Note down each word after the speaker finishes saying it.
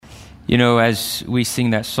You know, as we sing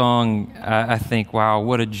that song, I think, wow,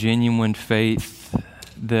 what a genuine faith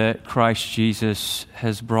that Christ Jesus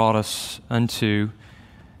has brought us unto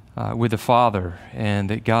with the Father, and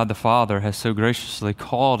that God the Father has so graciously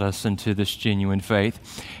called us into this genuine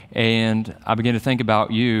faith. And I began to think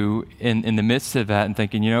about you in the midst of that and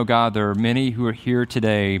thinking, you know, God, there are many who are here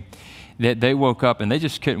today that they woke up and they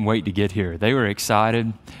just couldn't wait to get here. They were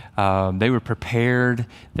excited. They were prepared.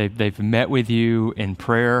 They've met with you in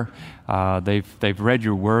prayer. They've read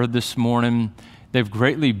your word this morning. They've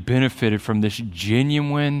greatly benefited from this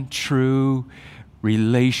genuine, true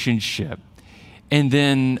relationship. And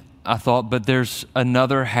then I thought, but there's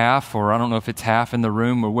another half, or I don't know if it's half in the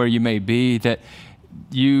room or where you may be, that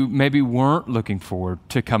you maybe weren't looking forward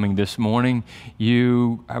to coming this morning.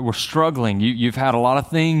 You were struggling. You've had a lot of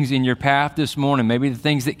things in your path this morning. Maybe the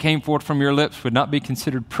things that came forth from your lips would not be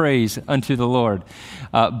considered praise unto the Lord.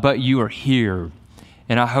 But you are here.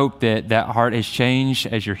 And I hope that that heart has changed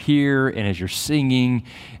as you're here and as you're singing,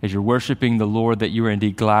 as you're worshiping the Lord, that you are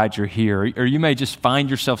indeed glad you're here. Or you may just find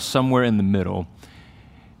yourself somewhere in the middle.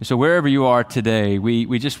 So wherever you are today,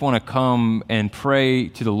 we just want to come and pray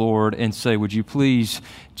to the Lord and say, would you please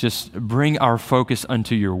just bring our focus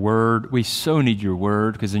unto your word. We so need your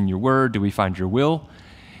word, because in your word do we find your will.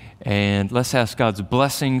 And let's ask God's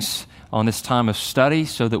blessings on this time of study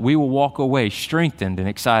so that we will walk away strengthened and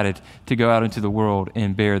excited to go out into the world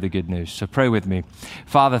and bear the good news. So pray with me.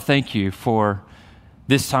 Father, thank you for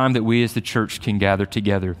this time that we as the church can gather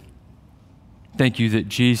together. Thank you that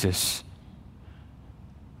Jesus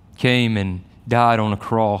came and died on a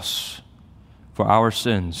cross for our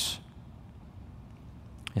sins,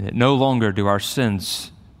 and that no longer do our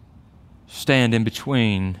sins stand in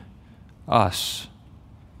between us.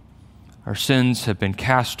 Our sins have been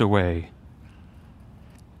cast away,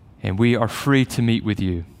 and we are free to meet with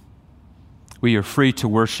you. We are free to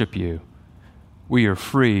worship you. We are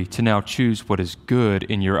free to now choose what is good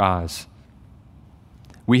in your eyes.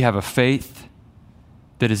 We have a faith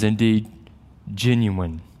that is indeed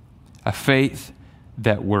genuine, a faith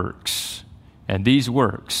that works. And these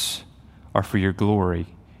works are for your glory.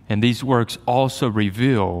 And these works also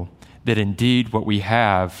reveal that indeed what we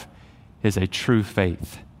have is a true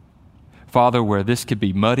faith. Father, where this could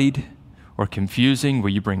be muddied or confusing, will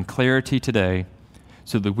you bring clarity today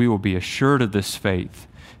so that we will be assured of this faith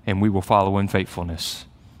and we will follow in faithfulness.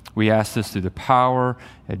 We ask this through the power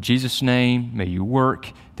of Jesus' name. May you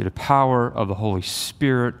work through the power of the Holy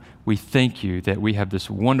Spirit. We thank you that we have this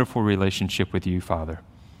wonderful relationship with you, Father.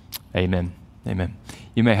 Amen. Amen.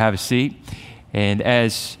 You may have a seat. And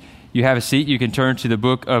as you have a seat, you can turn to the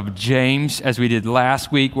book of James. As we did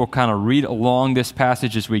last week, we'll kind of read along this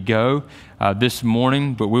passage as we go this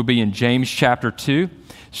morning, but we'll be in James chapter 2,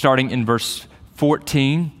 starting in verse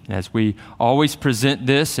 14, as we always present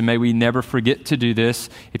this, and may we never forget to do this.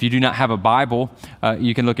 If you do not have a Bible,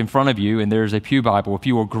 you can look in front of you, and there's a pew Bible. If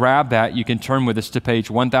you will grab that, you can turn with us to page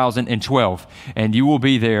 1012, and you will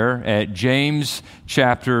be there at James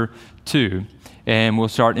chapter 2. And we'll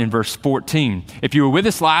start in verse 14. If you were with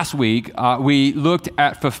us last week, we looked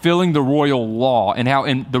at fulfilling the royal law, and how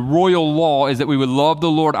in the royal law is that we would love the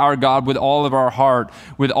Lord our God with all of our heart,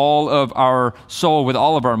 with all of our soul, with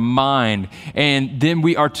all of our mind. And then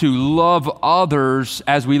we are to love others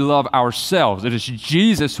as we love ourselves. It is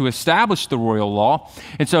Jesus who established the royal law.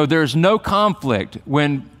 And so there's no conflict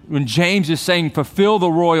when James is saying fulfill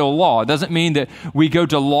the royal law. It doesn't mean that we go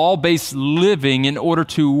to law-based living in order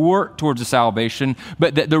to work towards the salvation,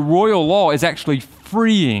 but that the royal law is actually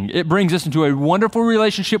freeing. It brings us into a wonderful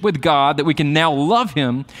relationship with God that we can now love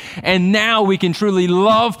Him, and now we can truly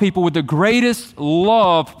love people with the greatest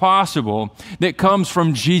love possible that comes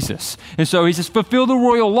from Jesus. And so he says, fulfill the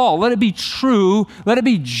royal law. Let it be true. Let it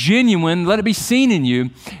be genuine. Let it be seen in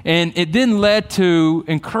you. And it then led to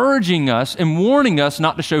encouraging us and warning us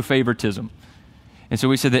not to show favoritism. And so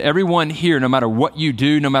we said that everyone here, no matter what you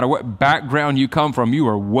do, no matter what background you come from, you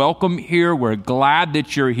are welcome here. We're glad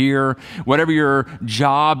that you're here. Whatever your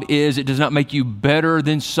job is, it does not make you better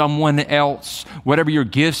than someone else. Whatever your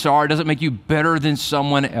gifts are, it doesn't make you better than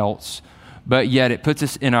someone else. But yet it puts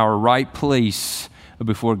us in our right place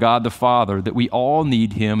before God the Father, that we all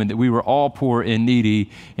need Him and that we were all poor and needy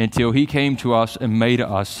until He came to us and made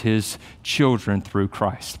us His children through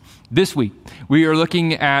Christ. This week, we are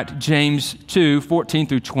looking at James 2, 14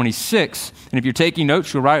 through 26. And if you're taking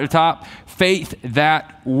notes, you'll write at the top, faith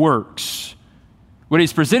that works. What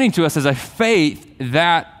he's presenting to us is a faith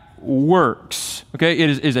that works. Okay,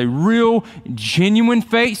 it is a real, genuine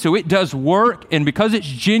faith, so it does work. And because it's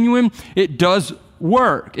genuine, it does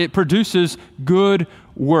work. It produces good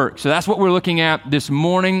work. So that's what we're looking at this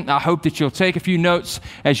morning. I hope that you'll take a few notes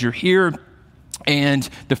as you're here. And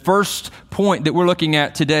the first point that we're looking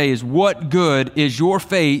at today is, what good is your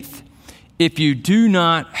faith if you do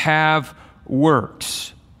not have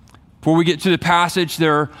works? Before we get to the passage,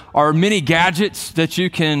 there are many gadgets that you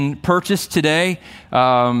can purchase today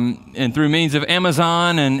and through means of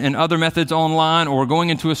Amazon and other methods online or going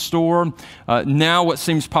into a store. Now what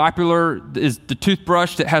seems popular is the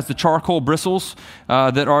toothbrush that has the charcoal bristles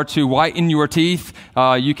that are to whiten your teeth.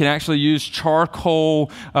 You can actually use charcoal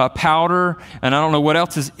powder, and I don't know what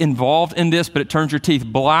else is involved in this, but it turns your teeth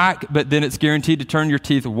black, but then it's guaranteed to turn your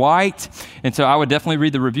teeth white. And so I would definitely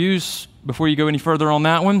read the reviews before you go any further on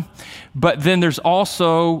that one. But then there's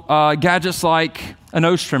also gadgets like a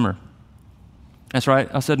nose trimmer. That's right,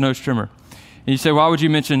 I said nose trimmer. And you say, why would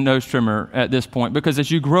you mention nose trimmer at this point? Because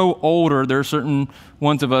as you grow older, there are certain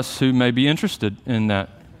ones of us who may be interested in that.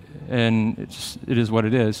 And it is what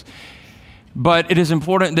it is. But it is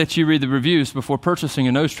important that you read the reviews before purchasing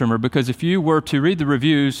a nose trimmer, because if you were to read the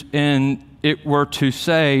reviews and it were to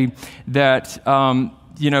say that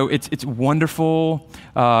it's wonderful.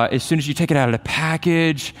 As soon as you take it out of the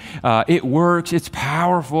package, it works, it's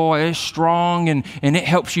powerful, it's strong, and it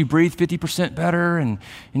helps you breathe 50% better. And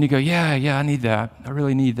you go, yeah, I need that. I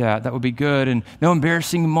really need that. That would be good. And no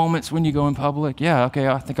embarrassing moments when you go in public. Yeah, okay,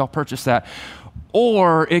 I think I'll purchase that.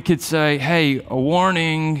 Or it could say, hey, a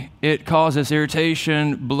warning, it causes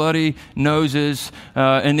irritation, bloody noses.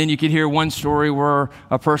 And then you could hear one story where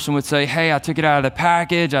a person would say, hey, I took it out of the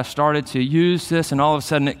package, I started to use this, and all of a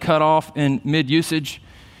sudden it cut off in mid-usage,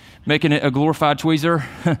 making it a glorified tweezer,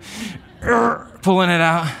 pulling it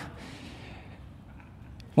out.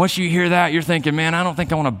 Once you hear that, you're thinking, man, I don't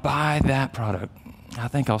think I want to buy that product. I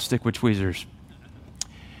think I'll stick with tweezers.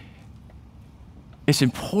 It's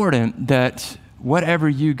important that whatever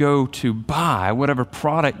you go to buy, whatever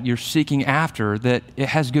product you're seeking after, that it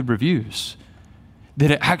has good reviews, that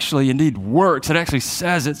it actually indeed works, it actually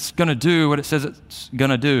says it's going to do what it says it's going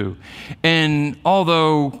to do. And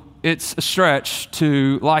although it's a stretch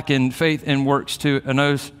to liken faith and works to a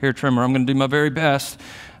nose hair trimmer, I'm going to do my very best,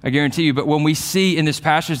 I guarantee you. But when we see in this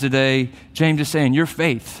passage today, James is saying your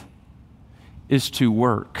faith is to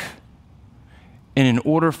work. And in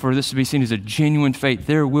order for this to be seen as a genuine faith,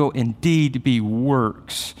 there will indeed be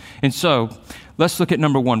works. And so, let's look at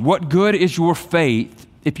number one. What good is your faith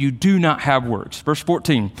if you do not have works? Verse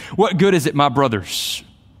 14. What good is it, my brothers,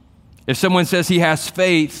 if someone says he has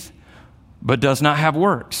faith but does not have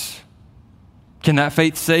works? Can that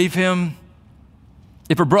faith save him?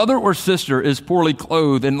 If a brother or sister is poorly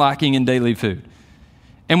clothed and lacking in daily food,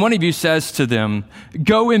 and one of you says to them,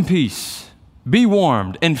 go in peace, be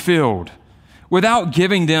warmed and filled, without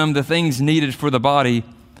giving them the things needed for the body,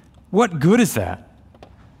 what good is that?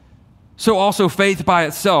 So also faith by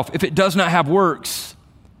itself, if it does not have works,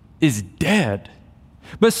 is dead.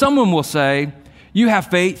 But someone will say, you have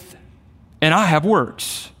faith and I have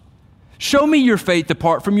works. Show me your faith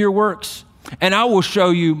apart from your works, and I will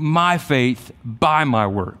show you my faith by my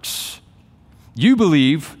works. You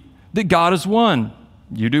believe that God is one.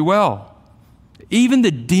 You do well. Even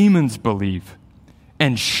the demons believe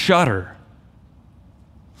and shudder.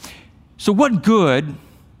 So what good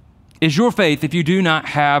is your faith if you do not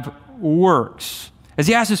have works? As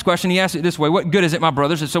he asks this question, he asks it this way: what good is it, my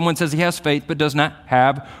brothers, if someone says he has faith but does not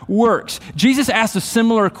have works? Jesus asked a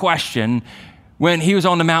similar question when he was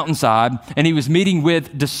on the mountainside and he was meeting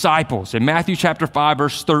with disciples in Matthew chapter 5,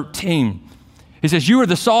 verse 13. He says, you are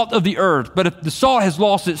the salt of the earth, but if the salt has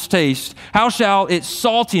lost its taste, how shall its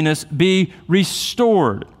saltiness be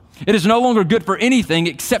restored? It is no longer good for anything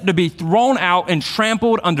except to be thrown out and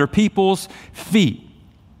trampled under people's feet.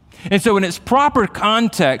 And so in its proper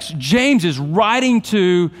context, James is writing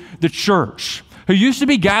to the church who used to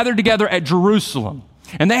be gathered together at Jerusalem.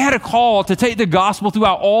 And they had a call to take the gospel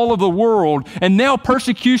throughout all of the world. And now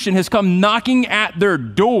persecution has come knocking at their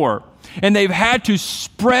door. And they've had to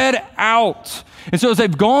spread out. And so as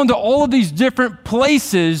they've gone to all of these different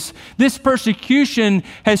places, this persecution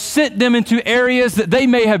has sent them into areas that they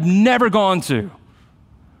may have never gone to.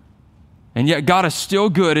 And yet God is still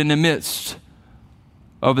good in the midst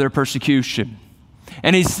of their persecution.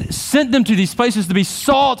 And he's sent them to these places to be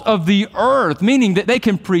salt of the earth, meaning that they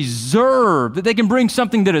can preserve, that they can bring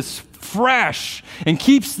something that is fresh and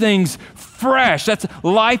keeps things fresh. That's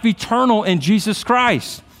life eternal in Jesus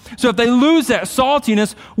Christ. So if they lose that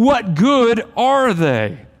saltiness, what good are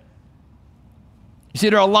they? You see,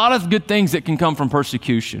 there are a lot of good things that can come from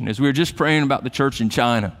persecution. As we were just praying about the church in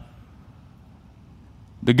China,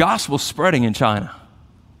 the gospel is spreading in China.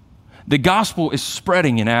 The gospel is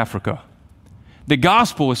spreading in Africa. The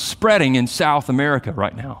gospel is spreading in South America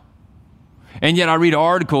right now. And yet I read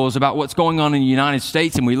articles about what's going on in the United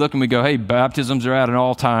States, and we look and we go, hey, baptisms are at an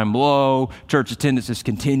all-time low. Church attendance is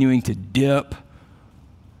continuing to dip.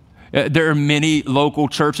 There are many local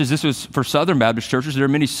churches. This was for Southern Baptist churches. There are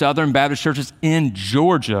many Southern Baptist churches in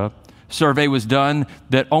Georgia. Survey was done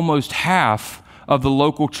that almost half of the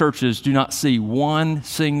local churches do not see one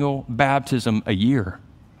single baptism a year.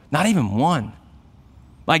 Not even one.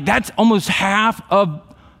 Like, that's almost half of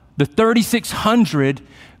the 3,600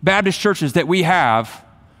 Baptist churches that we have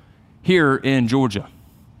here in Georgia.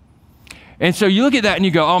 And so you look at that and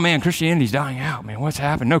you go, oh man, Christianity's dying out, man. What's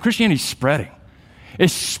happened? No, Christianity's spreading.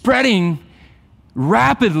 It's spreading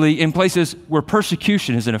rapidly in places where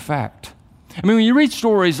persecution is in effect. I mean, when you read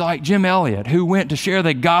stories like Jim Elliot, who went to share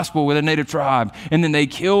the gospel with a native tribe, and then they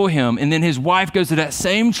kill him, and then his wife goes to that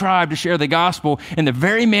same tribe to share the gospel, and the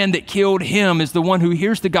very man that killed him is the one who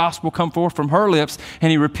hears the gospel come forth from her lips,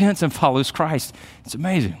 and he repents and follows Christ. It's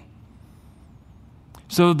amazing.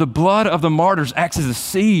 So the blood of the martyrs acts as a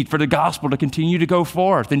seed for the gospel to continue to go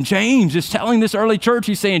forth. And James is telling this early church,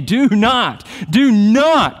 he's saying, do not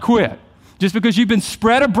quit. Just because you've been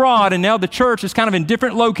spread abroad and now the church is kind of in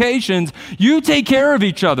different locations, you take care of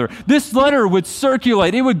each other. This letter would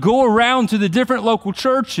circulate. It would go around to the different local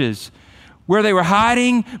churches where they were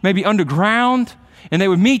hiding, maybe underground, and they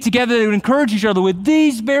would meet together. They would encourage each other with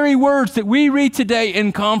these very words that we read today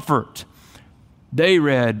in comfort. They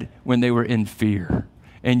read when they were in fear,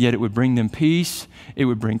 and yet it would bring them peace. It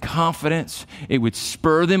would bring confidence. It would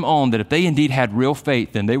spur them on that if they indeed had real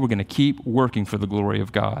faith, then they were going to keep working for the glory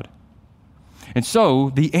of God. And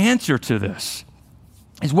so the answer to this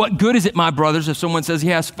is, what good is it, my brothers, if someone says he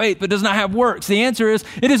has faith but does not have works? The answer is,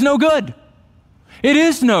 it is no good. It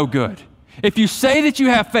is no good. If you say that you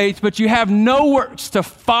have faith but you have no works to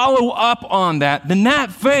follow up on that, then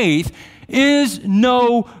that faith is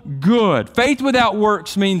no good. Faith without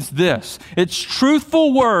works means this. It's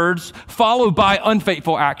truthful words followed by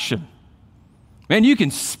unfaithful action. Man, you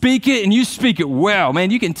can speak it and you speak it well.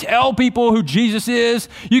 Man, you can tell people who Jesus is.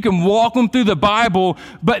 You can walk them through the Bible.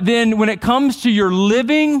 But then when it comes to your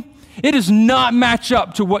living, it does not match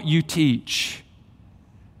up to what you teach.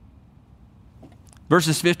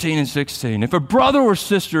 Verses 15 and 16. If a brother or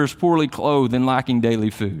sister is poorly clothed and lacking daily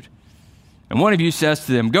food, and one of you says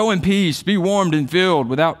to them, go in peace, be warmed and filled,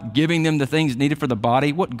 without giving them the things needed for the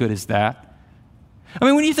body, what good is that? I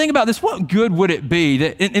mean, when you think about this, what good would it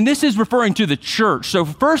be? And this is referring to the church. So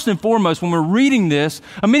first and foremost, when we're reading this,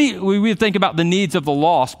 immediately we think about the needs of the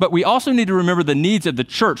lost, but we also need to remember the needs of the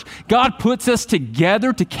church. God puts us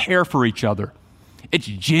together to care for each other. It's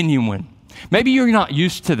genuine. Maybe you're not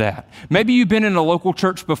used to that. Maybe you've been in a local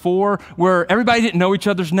church before where everybody didn't know each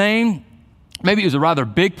other's name. Maybe it was a rather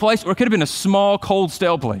big place, or it could have been a small, cold,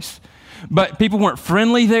 stale place. But people weren't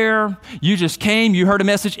friendly there. You just came, you heard a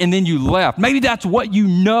message, and then you left. Maybe that's what you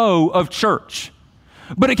know of church.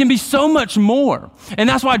 But it can be so much more. And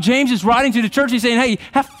that's why James is writing to the church. He's saying, hey,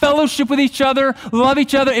 have fellowship with each other, love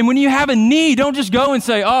each other. And when you have a need, don't just go and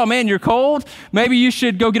say, oh man, you're cold. Maybe you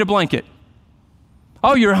should go get a blanket.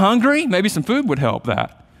 Oh, you're hungry? Maybe some food would help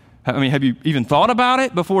that. I mean, have you even thought about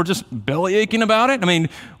it before just belly aching about it? I mean,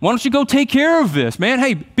 why don't you go take care of this, man?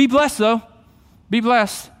 Hey, be blessed though. Be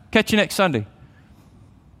blessed. Catch you next Sunday.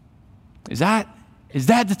 Is that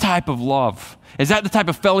the type of love? Is that the type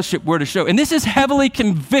of fellowship we're to show? And this is heavily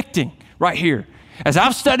convicting right here. As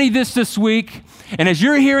I've studied this week, and as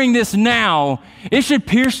you're hearing this now, it should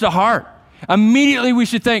pierce the heart. Immediately we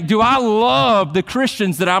should think, do I love the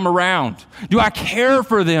Christians that I'm around? Do I care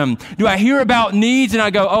for them? Do I hear about needs and I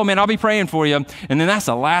go, oh man, I'll be praying for you. And then that's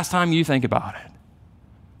the last time you think about it.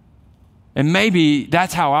 And maybe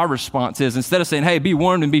that's how our response is. Instead of saying, hey, be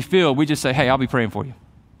warmed and be filled, we just say, hey, I'll be praying for you.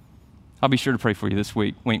 I'll be sure to pray for you this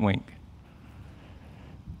week. Wink, wink.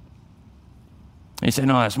 And you say,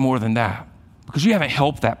 no, that's more than that. Because you haven't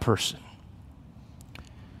helped that person.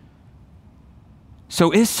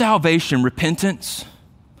 So is salvation repentance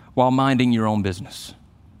while minding your own business?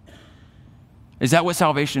 Is that what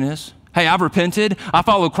salvation is? Hey, I've repented. I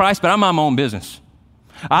follow Christ, but I'm on my own business.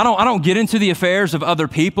 I don't get into the affairs of other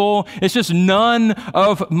people. It's just none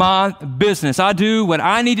of my business. I do what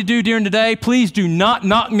I need to do during the day. Please do not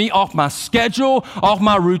knock me off my schedule, off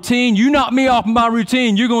my routine. You knock me off my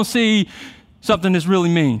routine, you're going to see something that's really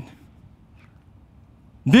mean.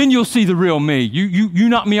 Then you'll see the real me. You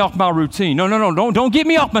knock me off my routine. No, don't get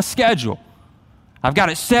me off my schedule. I've got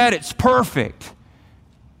it set. It's perfect.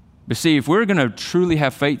 But see, if we're going to truly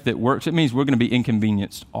have faith that works, it means we're going to be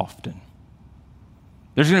inconvenienced often.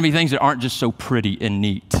 There's going to be things that aren't just so pretty and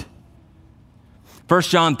neat. 1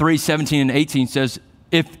 John 3:17 and 18 says,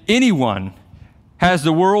 if anyone has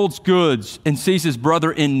the world's goods and sees his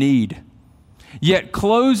brother in need, yet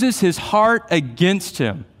closes his heart against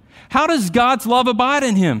him, how does God's love abide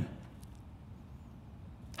in him?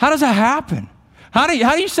 How does that happen? How do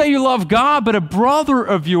you say you love God, but a brother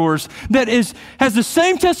of yours that has the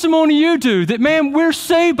same testimony you do, that, man, we're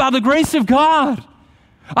saved by the grace of God.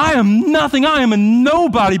 I am nothing. I am a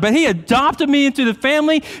nobody, but he adopted me into the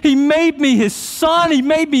family. He made me his son. He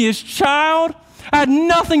made me his child. I had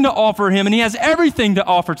nothing to offer him, and he has everything to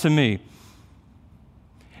offer to me.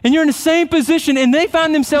 And you're in the same position, and they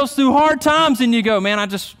find themselves through hard times, and you go, man,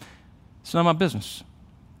 it's none of my business.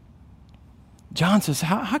 John says,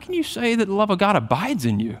 how can you say that the love of God abides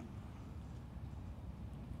in you?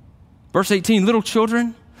 Verse 18, little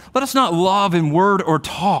children, let us not love in word or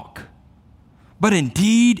talk, but in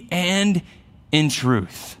deed and in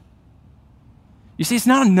truth. You see, it's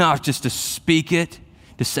not enough just to speak it,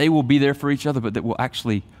 to say we'll be there for each other, but that we'll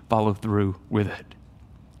actually follow through with it.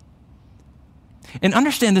 And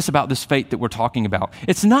understand this about this faith that we're talking about.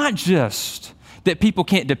 It's not just that people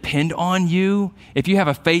can't depend on you if you have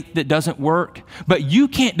a faith that doesn't work, but you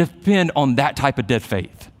can't depend on that type of dead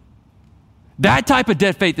faith. That type of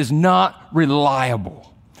dead faith is not reliable.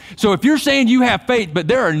 So if you're saying you have faith, but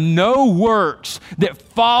there are no works that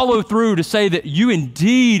follow through to say that you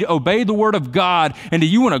indeed obey the word of God and that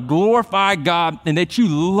you want to glorify God and that you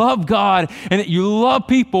love God and that you love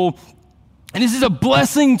people, and this is a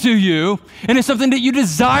blessing to you, and it's something that you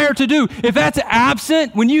desire to do. If that's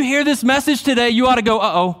absent, when you hear this message today, you ought to go,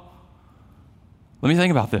 uh-oh, let me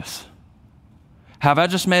think about this. Have I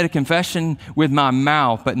just made a confession with my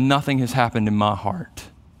mouth, but nothing has happened in my heart?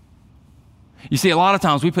 You see, a lot of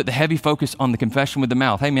times we put the heavy focus on the confession with the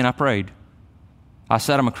mouth. Hey, man, I prayed. I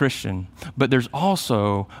said I'm a Christian. But there's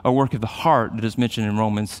also a work of the heart that is mentioned in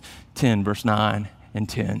Romans 10, verse 9 and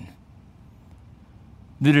 10.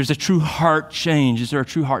 That there's a true heart change. Is there a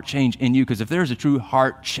true heart change in you? Because if there's a true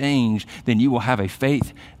heart change, then you will have a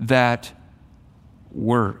faith that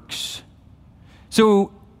works.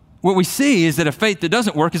 So what we see is that a faith that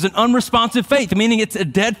doesn't work is an unresponsive faith, meaning it's a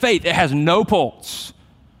dead faith. It has no pulse.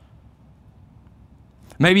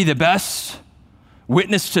 Maybe the best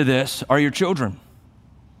witness to this are your children.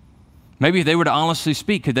 Maybe if they were to honestly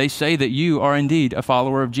speak, could they say that you are indeed a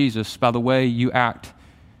follower of Jesus by the way you act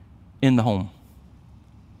in the home?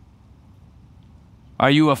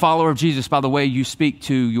 Are you a follower of Jesus by the way you speak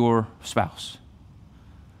to your spouse?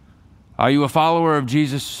 Are you a follower of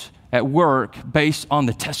Jesus at work based on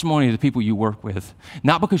the testimony of the people you work with?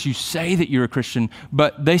 Not because you say that you're a Christian,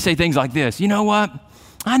 but they say things like this. You know what?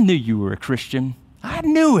 I knew you were a Christian. I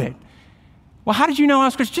knew it. Well, how did you know I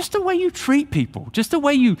was a Christian? Just the way you treat people, just the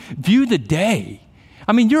way you view the day.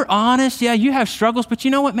 I mean, you're honest. Yeah, you have struggles, but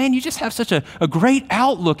you know what, man? You just have such a great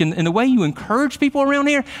outlook in the way you encourage people around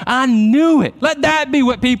here. I knew it. Let that be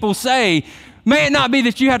what people say. May it not be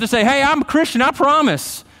that you have to say, hey, I'm a Christian, I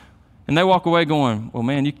promise. And they walk away going, well,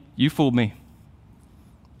 man, you fooled me.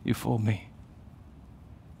 You fooled me.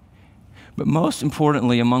 But most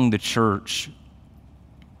importantly, among the church,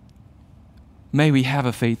 may we have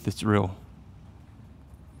a faith that's real.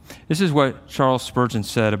 This is what Charles Spurgeon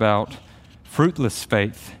said about fruitless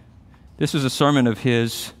faith. This is a sermon of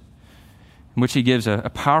his in which he gives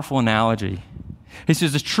a powerful analogy. He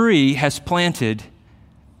says, a tree has been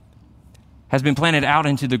planted out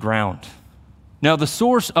into the ground. Now, the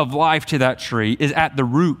source of life to that tree is at the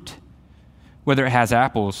root, whether it has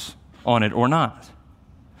apples on it or not.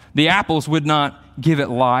 The apples would not give it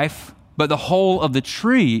life, but the whole of the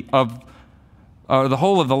tree the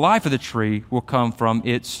whole of the life of the tree will come from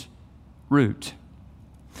its root.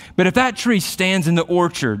 But if that tree stands in the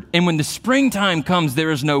orchard, and when the springtime comes,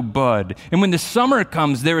 there is no bud, and when the summer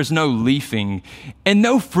comes, there is no leafing, and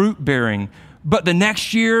no fruit bearing, but the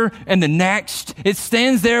next year and the next, it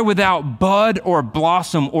stands there without bud or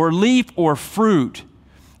blossom or leaf or fruit,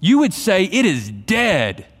 you would say it is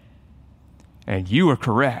dead. And you are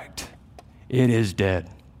correct. It is dead.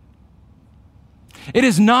 It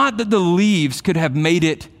is not that the leaves could have made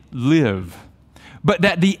it live, but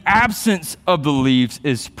that the absence of the leaves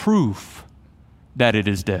is proof that it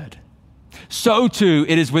is dead. So too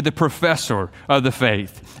it is with the professor of the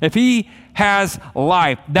faith. If he has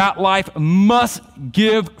life, that life must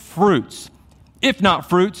give fruits. If not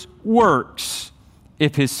fruits, works,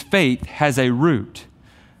 if his faith has a root.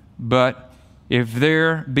 But if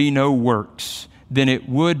there be no works, then it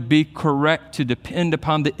would be correct to depend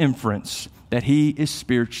upon the inference that he is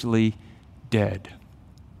spiritually dead.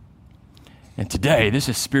 And today, this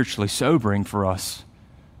is spiritually sobering for us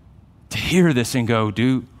to hear this and go,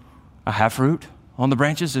 do I have fruit on the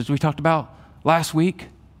branches as we talked about last week?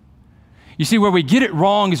 You see, where we get it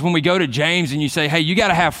wrong is when we go to James and you say, hey, you got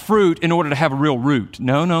to have fruit in order to have a real root.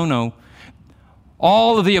 No.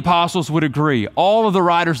 All of the apostles would agree. All of the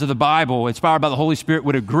writers of the Bible, inspired by the Holy Spirit,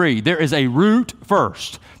 would agree. There is a root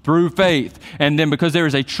first through faith. And then because there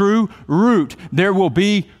is a true root, there will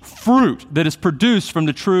be fruit that is produced from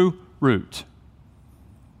the true root.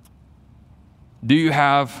 Do you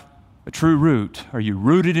have a true root? Are you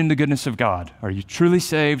rooted in the goodness of God? Are you truly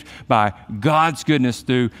saved by God's goodness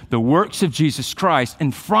through the works of Jesus Christ?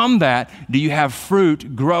 And from that, do you have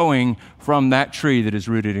fruit growing from that tree that is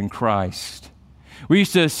rooted in Christ? We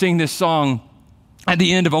used to sing this song at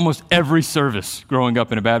the end of almost every service growing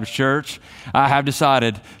up in a Baptist church. I have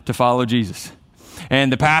decided to follow Jesus.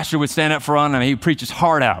 And the pastor would stand up front and he'd preach his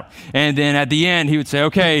heart out. And then at the end, he would say,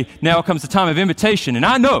 okay, now comes the time of invitation. And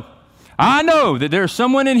I know that there's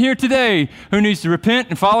someone in here today who needs to repent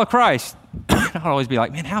and follow Christ. I'd always be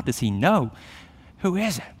like, man, how does he know? Who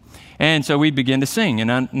is it? And so we'd begin to sing.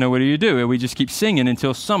 And I know what do you do? We just keep singing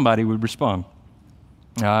until somebody would respond.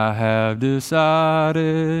 I have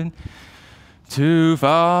decided to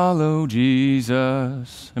follow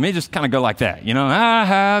Jesus. I mean, just kind of go like that, you know. I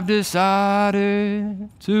have decided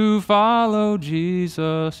to follow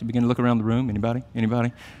Jesus. You begin to look around the room. Anybody?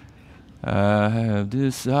 I have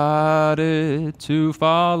decided to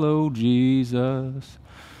follow Jesus.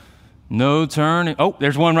 No turning. Oh,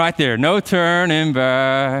 there's one right there. No turning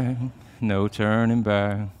back. No turning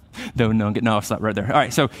back. No, stop right there. All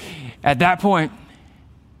right, so at that point,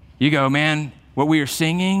 you go, man, what we are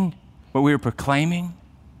singing, what we are proclaiming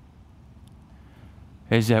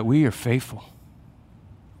is that we are faithful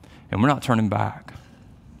and we're not turning back.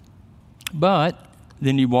 But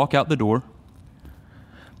then you walk out the door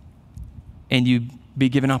and you be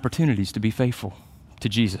given opportunities to be faithful to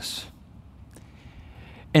Jesus.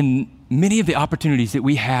 And many of the opportunities that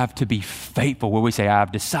we have to be faithful, where we say,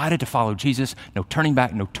 I've decided to follow Jesus, no turning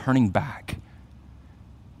back,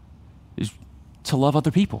 is to love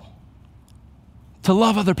other people. To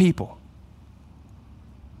love other people.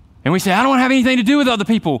 And we say, I don't want to have anything to do with other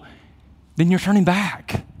people. Then you're turning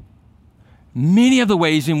back. Many of the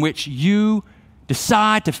ways in which you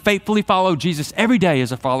decide to faithfully follow Jesus every day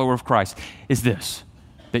as a follower of Christ is this,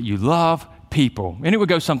 that you love people. And it would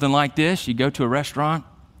go something like this. You go to a restaurant,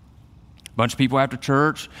 a bunch of people after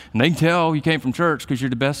church, and they can tell you came from church because you're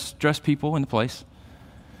the best dressed people in the place.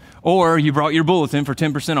 Or you brought your bulletin for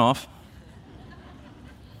 10% off.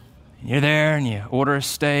 And you're there and you order a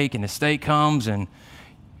steak and the steak comes and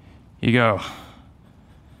you go,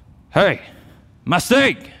 hey, my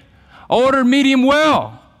steak, I ordered medium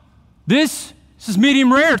well. This is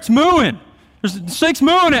medium rare. It's mooing. The steak's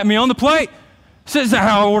mooing at me on the plate. Says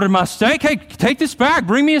how I ordered my steak. Hey, take this back.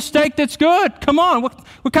 Bring me a steak that's good. Come on.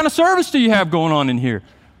 What kind of service do you have going on in here?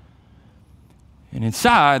 And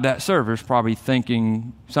inside, that server's probably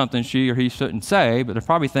thinking something she or he shouldn't say, but they're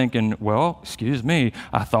probably thinking, well, excuse me,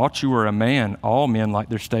 I thought you were a man. All men like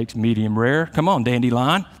their steaks medium rare. Come on,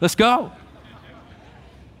 dandelion, let's go.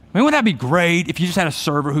 I mean, wouldn't that be great if you just had a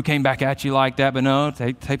server who came back at you like that? But no,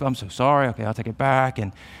 I'm so sorry. Okay, I'll take it back.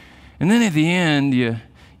 And then at the end, you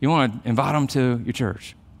want to invite them to your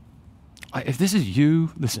church. If this is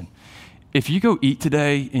you, listen, if you go eat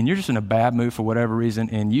today and you're just in a bad mood for whatever reason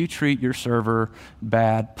and you treat your server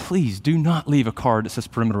bad, please do not leave a card that says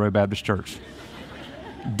Perimeter Road Baptist Church.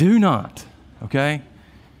 Do not, okay?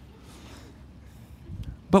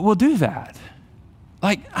 But we'll do that.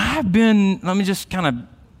 Like, let me just kind of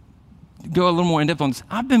go a little more in depth on this.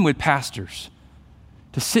 I've been with pastors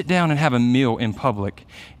to sit down and have a meal in public,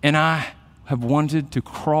 and I have wanted to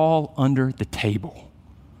crawl under the table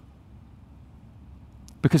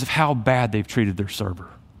because of how bad they've treated their server.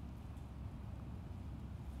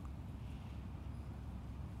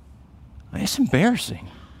 It's embarrassing.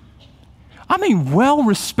 I mean,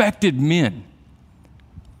 well-respected men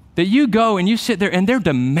that you go and you sit there and they're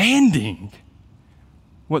demanding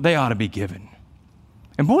what they ought to be given.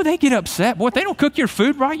 And boy, they get upset. Boy, if they don't cook your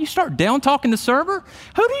food right, you start down talking the server.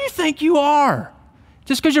 Who do you think you are?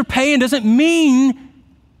 Just because you're paying doesn't mean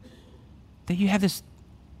that you have this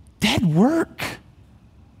dead work.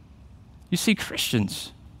 You see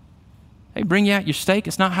Christians, they bring you out your steak.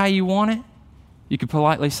 It's not how you want it. You could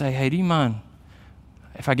politely say, hey, do you mind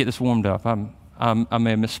if I get this warmed up? I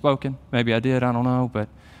may have misspoken. Maybe I did. I don't know. But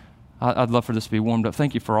I'd love for this to be warmed up.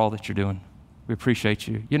 Thank you for all that you're doing. We appreciate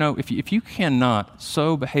you. You know, if you cannot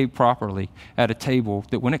so behave properly at a table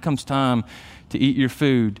that when it comes time to eat your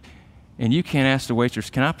food and you can't ask the waitress,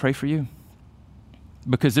 can I pray for you?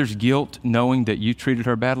 Because there's guilt knowing that you treated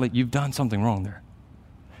her badly, you've done something wrong there.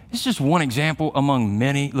 It's just one example among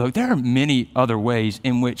many. Look, there are many other ways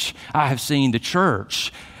in which I have seen the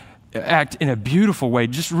church act in a beautiful way.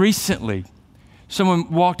 Just recently,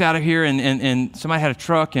 someone walked out of here and somebody had a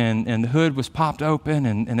truck and the hood was popped open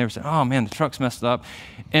and they were saying, oh man, the truck's messed up.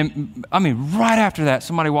 And I mean, right after that,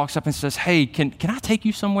 somebody walks up and says, hey, can I take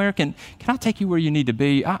you somewhere? Can I take you where you need to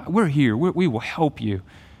be? We're here. We will help you.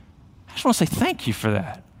 I just want to say thank you for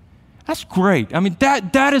that. That's great. I mean,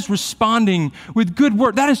 that is responding with good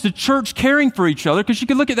work. That is the church caring for each other, because you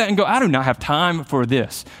can look at that and go, I do not have time for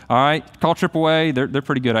this. All right? Call AAA. They're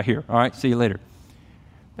pretty good, I hear. All right? See you later.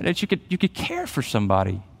 But that you could care for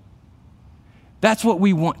somebody. That's what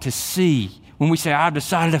we want to see when we say, I've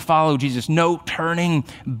decided to follow Jesus. No turning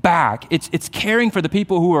back. It's caring for the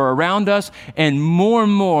people who are around us, and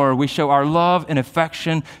more we show our love and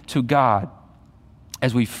affection to God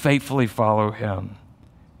as we faithfully follow him.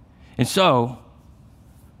 And so,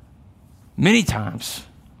 many times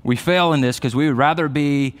we fail in this because we would rather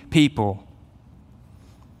be people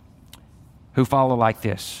who follow like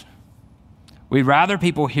this. We'd rather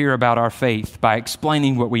people hear about our faith by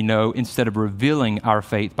explaining what we know instead of revealing our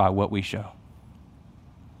faith by what we show.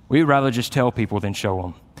 We'd rather just tell people than show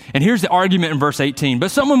them. And here's the argument in verse 18. But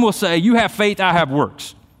someone will say, you have faith, I have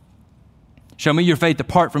works. Show me your faith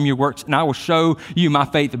apart from your works, and I will show you my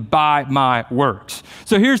faith by my works.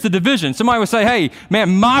 So here's the division. Somebody will say, hey,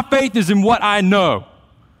 man, my faith is in what I know.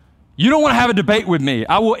 You don't want to have a debate with me.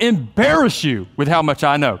 I will embarrass you with how much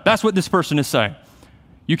I know. That's what this person is saying.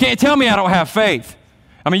 You can't tell me I don't have faith.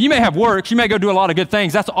 I mean, you may have works. You may go do a lot of good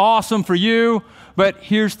things. That's awesome for you, but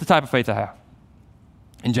here's the type of faith I have.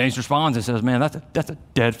 And James responds and says, man, that's a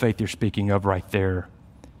dead faith you're speaking of right there.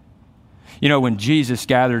 You know, when Jesus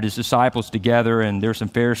gathered his disciples together and there's some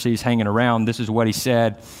Pharisees hanging around, this is what he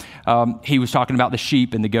said. He was talking about the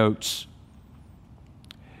sheep and the goats.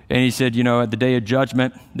 And he said, you know, at the day of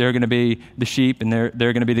judgment, they're going to be the sheep and they're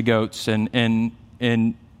going to be the goats. And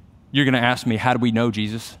you're going to ask me, how do we know,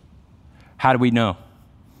 Jesus? How do we know?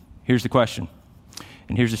 Here's the question.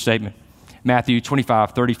 And here's the statement. Matthew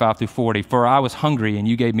 25, 35 through 40. For I was hungry and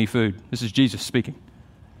you gave me food. This is Jesus speaking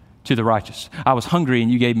to the righteous. I was hungry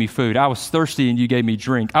and you gave me food. I was thirsty and you gave me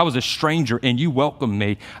drink. I was a stranger and you welcomed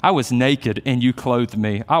me. I was naked and you clothed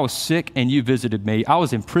me. I was sick and you visited me. I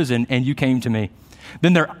was in prison and you came to me.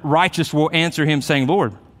 Then the righteous will answer him saying,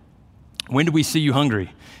 Lord, when did we see you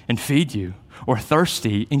hungry and feed you, or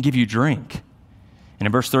thirsty and give you drink? And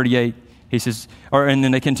in verse 38, he says, and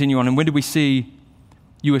then they continue on, and when did we see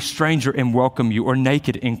you a stranger and welcome you, or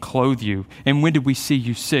naked and clothe you? And when did we see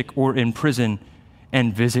you sick or in prison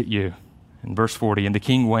and visit you? In verse 40, and the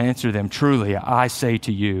king will answer them, truly, I say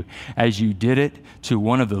to you, as you did it to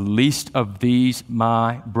one of the least of these,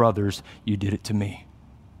 my brothers, you did it to me.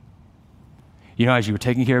 You know, as you were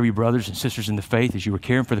taking care of your brothers and sisters in the faith, as you were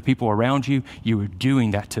caring for the people around you, you were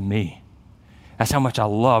doing that to me. That's how much I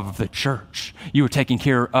love the church. You were taking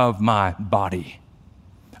care of my body.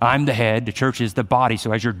 I'm the head, the church is the body.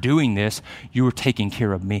 So as you're doing this, you are taking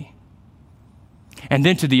care of me. And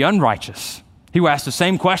then to the unrighteous, he will ask the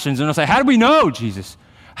same questions and he'll say, how do we know, Jesus?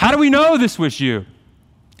 How do we know this was you?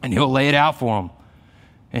 And he'll lay it out for him.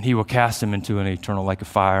 And he will cast him into an eternal lake of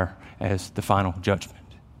fire as the final judgment.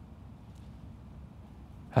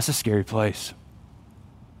 That's a scary place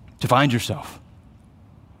to find yourself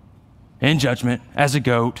in judgment as a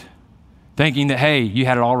goat, thinking that, hey, you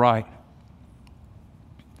had it all right.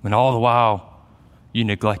 When all the while, you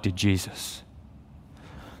neglected Jesus.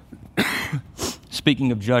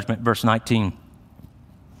 Speaking of judgment, verse 19,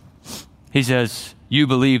 he says, you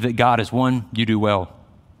believe that God is one, you do well.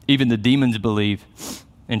 Even the demons believe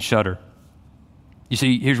and shudder. You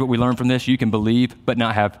see, here's what we learn from this. You can believe but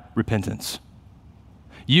not have repentance.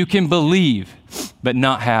 You can believe but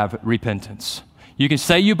not have repentance. You can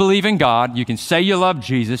say you believe in God, you can say you love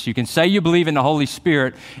Jesus, you can say you believe in the Holy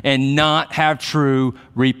Spirit and not have true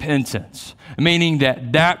repentance, meaning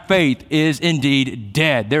that faith is indeed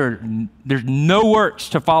dead. There's no works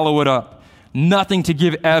to follow it up, nothing to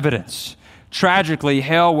give evidence. Tragically,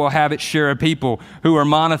 hell will have its share of people who are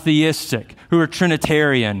monotheistic, who are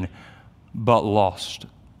Trinitarian, but lost.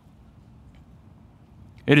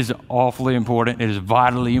 It is awfully important. It is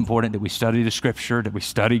vitally important that we study the Scripture, that we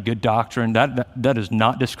study good doctrine. That does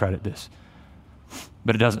not discredit this.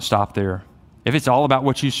 But it doesn't stop there. If it's all about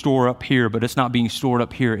what you store up here, but it's not being stored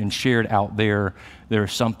up here and shared out there, there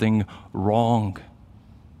is something wrong.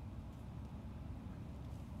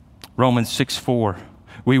 Romans 6:4.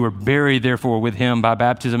 We were buried, therefore, with him by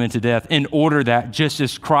baptism into death, in order that, just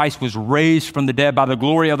as Christ was raised from the dead by the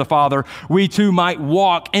glory of the Father, we too might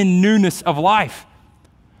walk in newness of life.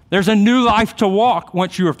 There's a new life to walk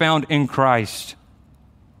once you are found in Christ.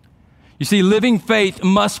 You see, living faith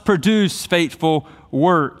must produce faithful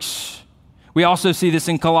works. We also see this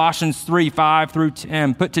in Colossians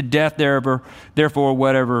 3:5-10. Put to death, therefore,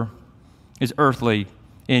 whatever is earthly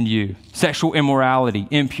in you. Sexual immorality,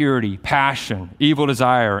 impurity, passion, evil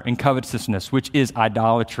desire, and covetousness, which is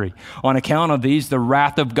idolatry. On account of these, the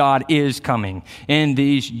wrath of God is coming. In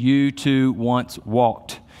these you too once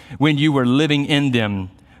walked when you were living in them.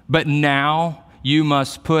 But now you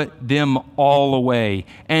must put them all away.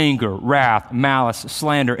 Anger, wrath, malice,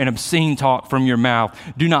 slander, and obscene talk from your mouth.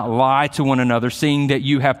 Do not lie to one another, seeing that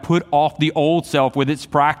you have put off the old self with its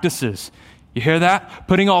practices. You hear that?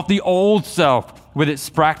 Putting off the old self with its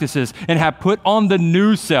practices, and have put on the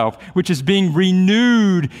new self, which is being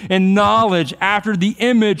renewed in knowledge after the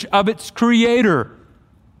image of its creator.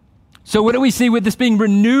 So what do we see with this being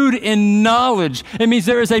renewed in knowledge? It means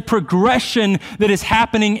there is a progression that is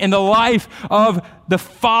happening in the life of the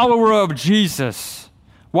follower of Jesus.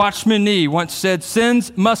 Watchman Nee once said,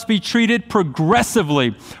 sins must be treated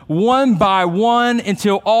progressively, one by one,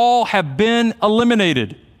 until all have been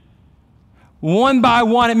eliminated. One by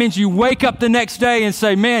one, it means you wake up the next day and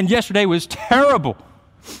say, man, yesterday was terrible.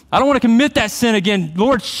 I don't want to commit that sin again.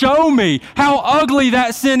 Lord, show me how ugly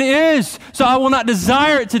that sin is. So I will not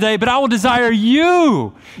desire it today, but I will desire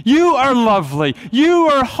you. You are lovely. You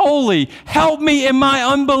are holy. Help me in my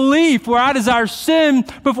unbelief where I desire sin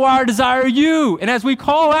before I desire you. And as we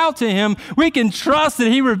call out to him, we can trust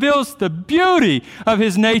that he reveals the beauty of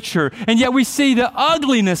his nature. And yet we see the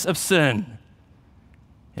ugliness of sin.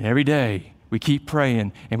 And every day, we keep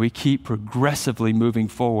praying and we keep progressively moving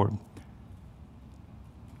forward.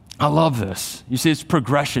 I love this. You see, it's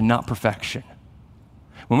progression, not perfection.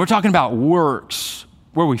 When we're talking about works,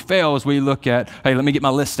 where we fail is we look at, hey, let me get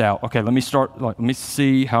my list out. Okay, let me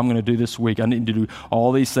see how I'm going to do this week. I need to do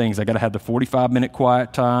all these things. I got to have the 45-minute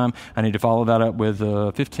quiet time. I need to follow that up with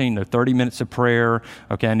 15 to 30 minutes of prayer.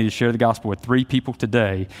 Okay, I need to share the gospel with 3 people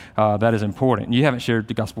today. That is important. You haven't shared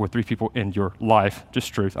the gospel with 3 people in your life,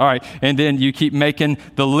 just truth. All right, and then you keep making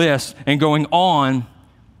the list and going on.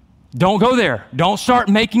 Don't go there. Don't start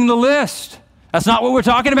making the list. That's not what we're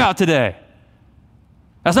talking about today.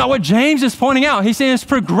 That's not what James is pointing out. He's saying it's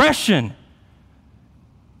progression.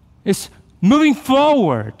 It's moving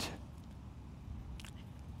forward.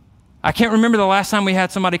 I can't remember the last time we had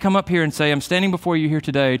somebody come up here and say, I'm standing before you here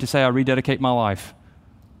today to say I rededicate my life.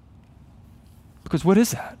 Because what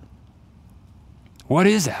is that? What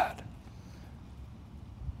is that?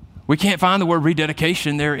 We can't find the word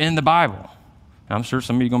rededication there in the Bible. I'm sure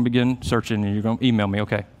some of you are going to begin searching and you're going to email me.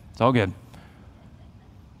 Okay, it's all good.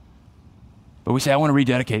 But we say, I want to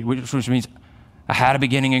rededicate, which means I had a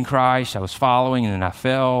beginning in Christ, I was following, and then I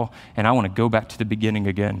fell, and I want to go back to the beginning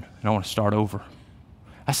again, and I want to start over.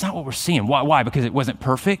 That's not what we're seeing. Why? Because it wasn't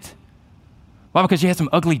perfect? Why? Because you had some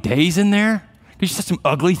ugly days in there? Because you said some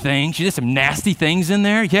ugly things? You did some nasty things in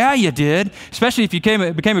there? Yeah, you did. Especially if you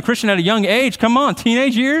became a Christian at a young age. Come on,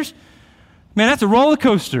 teenage years? Man, that's a roller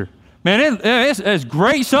coaster. Man, it's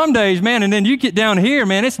great some days, man, and then you get down here,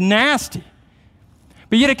 man, it's nasty.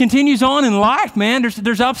 But yet it continues on in life, man.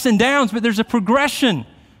 There's ups and downs, but there's a progression.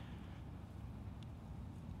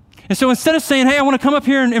 And so instead of saying, hey, I want to come up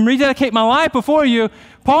here and rededicate my life before you,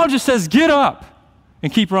 Paul just says, get up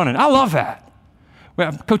and keep running. I love that. Well,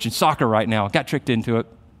 I'm coaching soccer right now. Got tricked into it.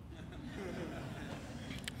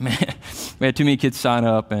 Man, we had too many kids sign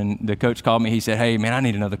up, and the coach called me. He said, hey, man, I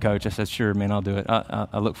need another coach. I said, sure, man, I'll do it.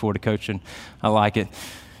 I look forward to coaching. I like it.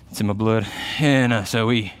 It's in my blood. And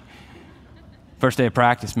first day of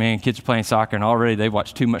practice, man, kids are playing soccer, and already they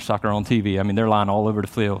watch too much soccer on TV. I mean, they're lying all over the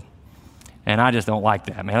field. And I just don't like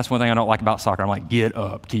that, man. That's one thing I don't like about soccer. I'm like, get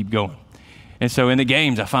up, keep going. And so in the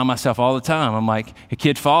games, I find myself all the time. I'm like, a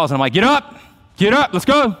kid falls, and I'm like, get up, let's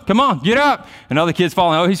go. Come on, get up. And other kids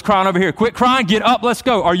falling, oh, he's crying over here. Quit crying, get up, let's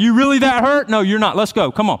go. Are you really that hurt? No, you're not. Let's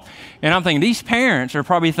go, come on. And I'm thinking, these parents are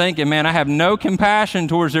probably thinking, man, I have no compassion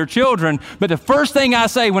towards their children. But the first thing I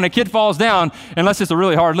say when a kid falls down, unless it's a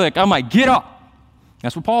really hard lick, I'm like, get up.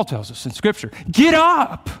 That's what Paul tells us in Scripture. Get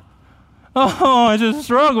up. Oh, I just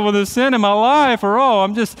struggle with this sin in my life, or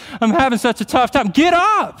I'm having such a tough time. Get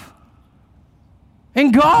up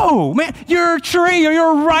and go. Man, you're a tree, or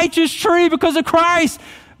you're a righteous tree because of Christ.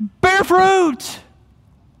 Bear fruit.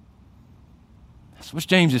 That's what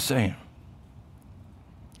James is saying.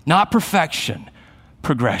 Not perfection,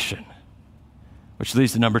 progression. Which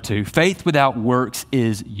leads to number 2. Faith without works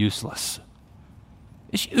is useless.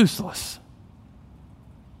 It's useless.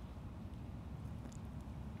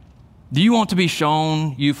 Do you want to be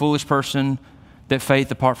shown, you foolish person, that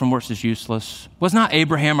faith apart from works is useless? Was not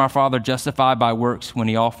Abraham, our father, justified by works when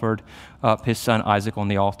he offered up his son Isaac on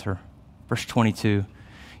the altar? Verse 22.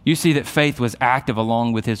 you see that faith was active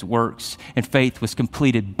along with his works, and faith was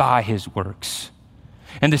completed by his works.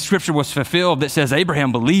 And the scripture was fulfilled that says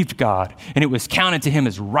Abraham believed God, and it was counted to him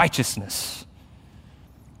as righteousness.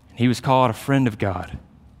 He was called a friend of God.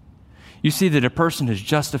 You see that a person is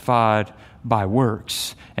justified by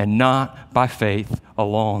works and not by faith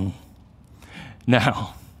alone.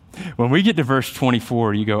 Now, when we get to verse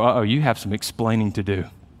 24, you go, uh-oh, you have some explaining to do.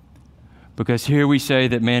 Because here we say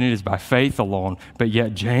that, man, it is by faith alone, but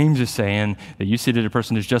yet James is saying that you see that a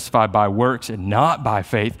person is justified by works and not by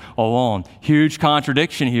faith alone. Huge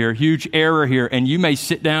contradiction here, huge error here, and you may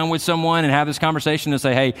sit down with someone and have this conversation and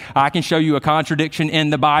say, hey, I can show you a contradiction in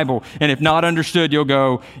the Bible, and if not understood, you'll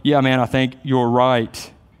go, yeah, man, I think you're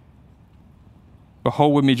right. But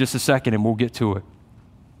hold with me just a second and we'll get to it.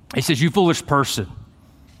 He says, you foolish person.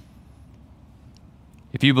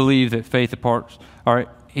 If you believe that faith apart, all right,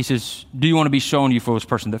 he says, do you want to be shown, you foolish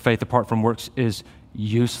person, that faith apart from works is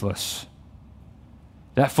useless?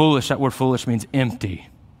 That word foolish means empty.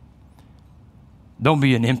 Don't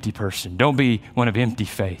be an empty person. Don't be one of empty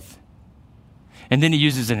faith. And then he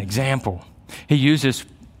uses an example. He uses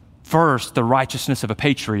first the righteousness of a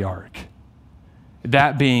patriarch,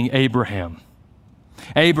 that being Abraham.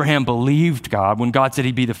 Abraham believed God when God said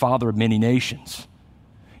he'd be the father of many nations,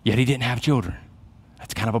 yet he didn't have children.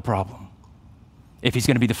 That's kind of a problem if he's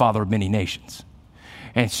going to be the father of many nations.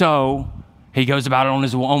 And so he goes about it on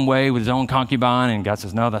his own way with his own concubine, and God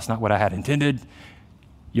says, no, that's not what I had intended.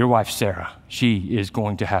 Your wife, Sarah, she is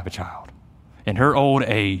going to have a child. In her old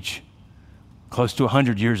age, close to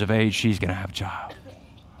 100 years of age, she's going to have a child.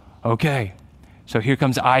 Okay, so here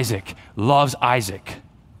comes Isaac, loves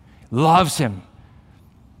him,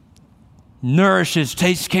 nourishes,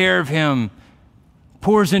 takes care of him,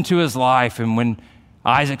 pours into his life, and when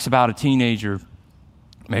Isaac's about a teenager,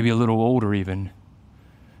 maybe a little older even,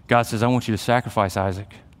 God says, I want you to sacrifice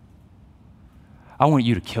Isaac. I want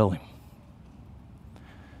you to kill him.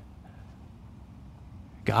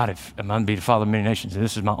 God, if I'm going to be the father of many nations and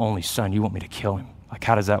this is my only son, you want me to kill him? Like,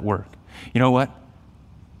 how does that work? You know what?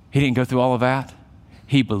 He didn't go through all of that.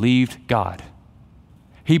 He believed God.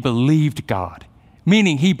 He believed God,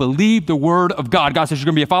 meaning he believed the word of God. God says, you're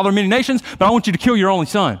going to be a father of many nations, but I want you to kill your only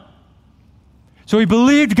son. So he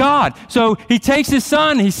believed God. So he takes his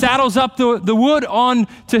son, he saddles up the wood on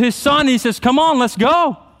to his son. He says, come on, let's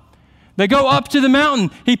go. They go up to the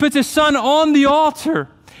mountain. He puts his son on the altar.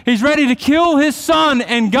 He's ready to kill his son,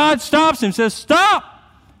 and God stops him, says, stop.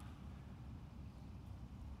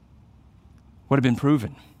 What had been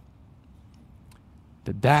proven?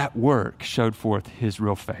 That work showed forth his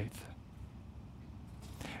real faith.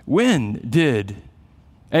 When did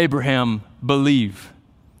Abraham believe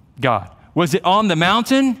God? Was it on the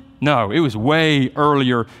mountain? No, it was way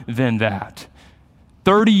earlier than that.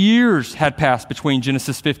 30 years had passed between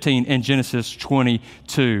Genesis 15 and Genesis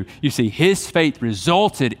 22. You see, his faith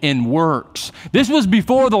resulted in works. This was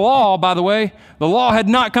before the law, by the way. The law had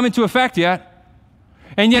not come into effect yet.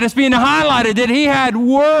 And yet it's being highlighted that he had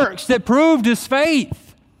works that proved his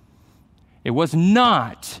faith. It was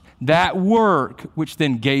not that work which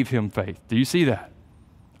then gave him faith. Do you see that?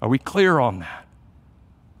 Are we clear on that?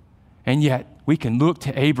 And yet, we can look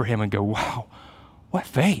to Abraham and go, wow, what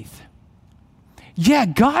faith? Yeah,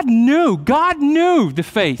 God knew the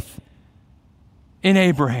faith in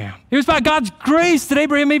Abraham. It was by God's grace that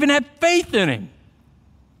Abraham even had faith in him.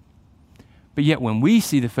 But yet, when we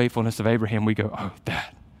see the faithfulness of Abraham, we go, oh,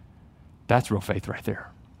 that's real faith right there.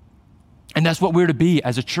 And that's what we're to be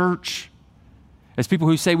as a church. As people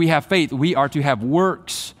who say we have faith, we are to have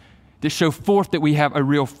works that show forth that we have a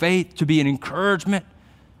real faith, to be an encouragement,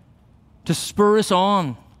 to spur us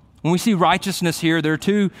on. When we see righteousness here, there are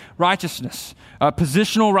two righteousness.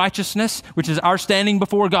 Positional righteousness, which is our standing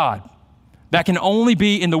before God. That can only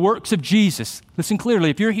be in the works of Jesus. Listen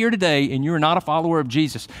clearly, if you're here today and you're not a follower of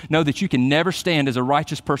Jesus, know that you can never stand as a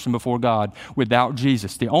righteous person before God without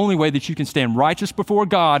Jesus. The only way that you can stand righteous before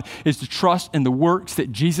God is to trust in the works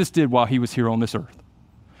that Jesus did while he was here on this earth.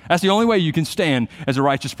 That's the only way you can stand as a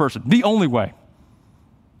righteous person. The only way.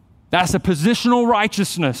 That's a positional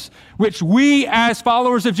righteousness, which we as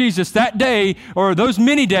followers of Jesus, that day or those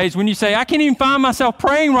many days when you say, I can't even find myself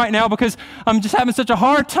praying right now because I'm just having such a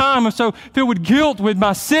hard time. I'm so filled with guilt with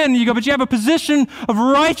my sin. You go, but you have a position of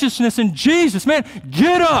righteousness in Jesus. Man,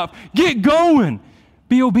 get up, get going,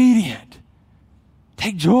 be obedient,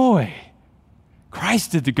 take joy.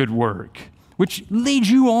 Christ did the good work, which leads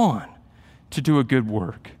you on to do a good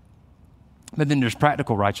work. But then there's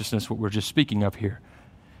practical righteousness, what we're just speaking of here.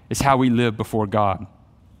 Is how we live before God.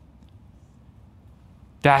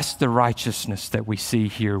 That's the righteousness that we see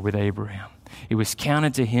here with Abraham. It was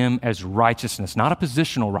counted to him as righteousness, not a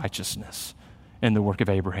positional righteousness in the work of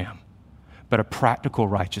Abraham, but a practical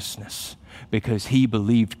righteousness because he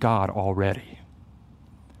believed God already.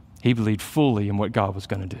 He believed fully in what God was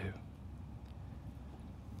going to do.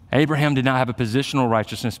 Abraham did not have a positional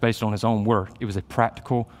righteousness based on his own work. It was a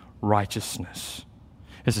practical righteousness.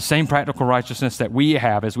 It's the same practical righteousness that we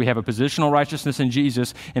have as we have a positional righteousness in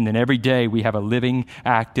Jesus, and then every day we have a living,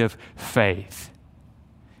 active faith.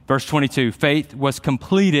 Verse 22, faith was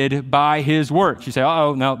completed by his works. You say,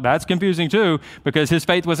 oh, no, that's confusing too, because his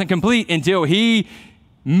faith wasn't complete until he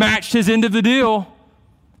matched his end of the deal.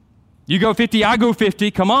 You go 50, I go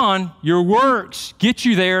 50. Come on, your works get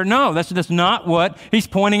you there. No, that's not what he's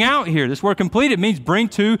pointing out here. This word completed means bring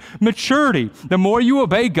to maturity. The more you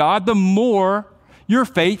obey God, the more your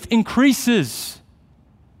faith increases.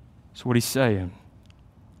 That's what he's saying.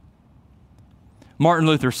 Martin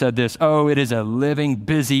Luther said this, oh, it is a living,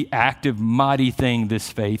 busy, active, mighty thing, this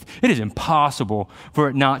faith. It is impossible for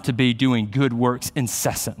it not to be doing good works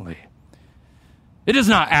incessantly. It does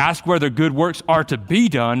not ask whether good works are to be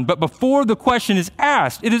done, but before the question is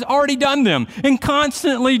asked, it has already done them and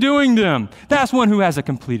constantly doing them. That's one who has a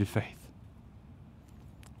completed faith.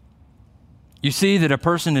 You see that a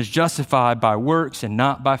person is justified by works and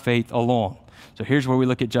not by faith alone. So here's where we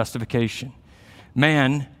look at justification.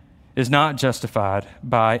 Man is not justified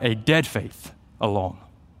by a dead faith alone.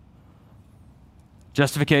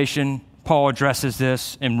 Justification, Paul addresses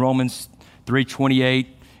this in Romans 3:28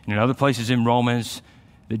 and in other places in Romans,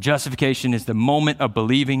 that justification is the moment of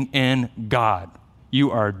believing in God. You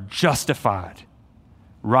are justified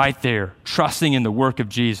right there, trusting in the work of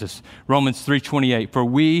Jesus. Romans 3:28, for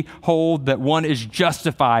we hold that one is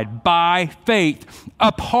justified by faith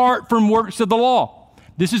apart from works of the law.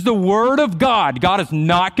 This is the word of God. God is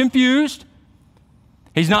not confused.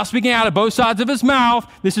 He's not speaking out of both sides of his mouth.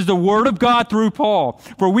 This is the word of God through Paul.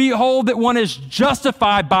 For we hold that one is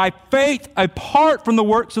justified by faith apart from the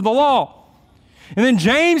works of the law. And then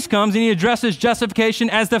James comes and he addresses justification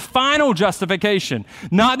as the final justification.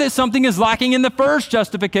 Not that something is lacking in the first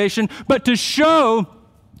justification, but to show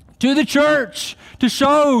to the church, to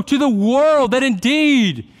show to the world that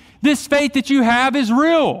indeed this faith that you have is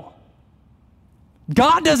real.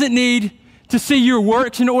 God doesn't need to see your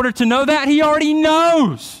works in order to know that. He already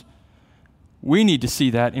knows. We need to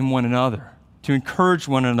see that in one another, to encourage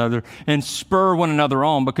one another and spur one another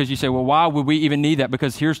on, because you say, well, why would we even need that?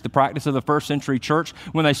 Because here's the practice of the first century church.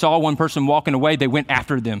 When they saw one person walking away, they went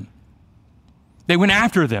after them. They went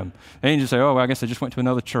after them. They didn't just say, oh, well, I guess I just went to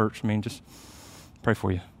another church. I mean, just pray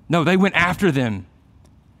for you. No, they went after them.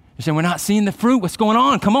 They said, we're not seeing the fruit. What's going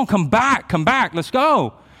on? Come on, come back, let's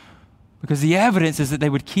go. Because the evidence is that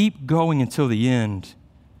they would keep going until the end.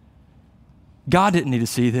 God didn't need to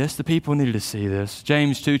see this. The people needed to see this.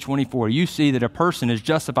 James 2:24, you see that a person is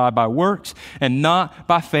justified by works and not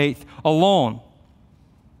by faith alone.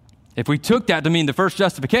 If we took that to mean the first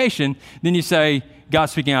justification, then you say,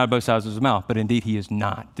 God's speaking out of both sides of his mouth. But indeed, he is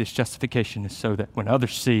not. This justification is so that when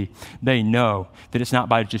others see, they know that it's not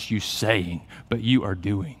by just you saying, but you are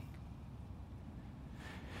doing.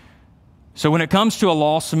 So when it comes to a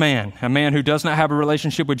lost man, a man who does not have a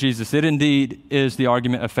relationship with Jesus, it indeed is the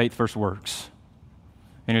argument of faith versus works.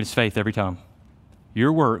 And it is faith every time.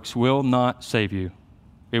 Your works will not save you.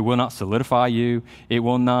 It will not solidify you. It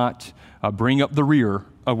will not bring up the rear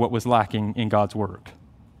of what was lacking in God's work.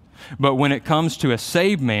 But when it comes to a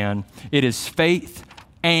saved man, it is faith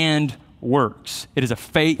and works. It is a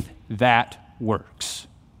faith that works.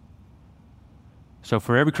 So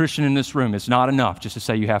for every Christian in this room, it's not enough just to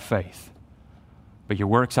say you have faith. But your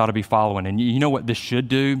works ought to be following. And you know what this should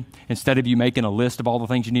do? Instead of you making a list of all the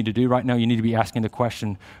things you need to do right now, you need to be asking the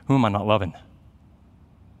question, who am I not loving?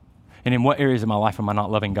 And in what areas of my life am I not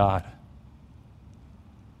loving God?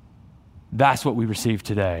 That's what we receive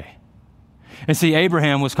today. And see,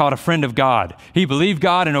 Abraham was called a friend of God. He believed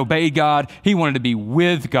God and obeyed God. He wanted to be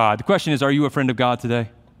with God. The question is, are you a friend of God today?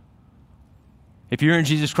 If you're in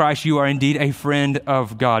Jesus Christ, you are indeed a friend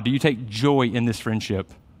of God. Do you take joy in this friendship?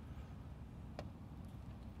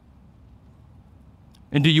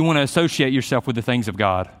 And do you want to associate yourself with the things of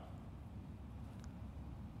God?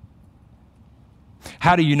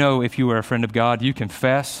 How do you know if you are a friend of God? You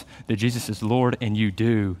confess that Jesus is Lord, and you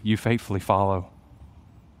do. You faithfully follow.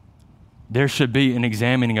 There should be an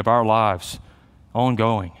examining of our lives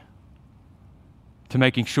ongoing to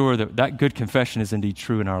making sure that that good confession is indeed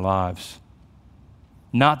true in our lives.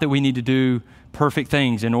 Not that we need to do perfect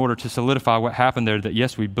things in order to solidify what happened there, that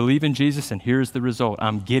yes, we believe in Jesus, and here's the result.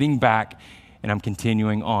 I'm getting back and I'm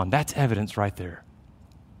continuing on. That's evidence right there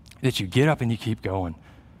that you get up and you keep going.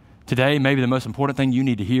 Today, maybe the most important thing you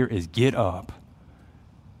need to hear is get up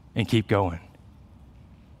and keep going.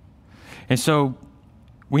 And so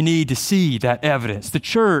we need to see that evidence. The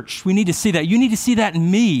church, we need to see that. You need to see that in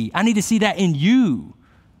me. I need to see that in you.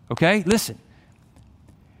 Okay? Listen.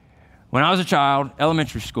 When I was a child,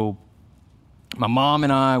 elementary school, my mom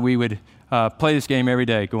and I, we would play this game every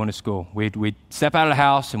day going to school. We'd step out of the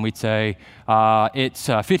house and we'd say, it's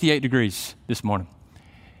 58 degrees this morning.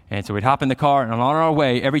 And so we'd hop in the car, and on our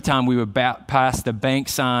way, every time we would pass the bank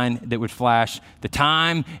sign that would flash the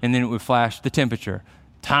time, and then it would flash the temperature.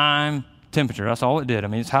 Time, temperature. That's all it did. I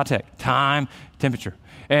mean, it's high tech. Time, temperature.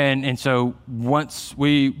 And so once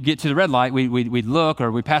we get to the red light, we'd look,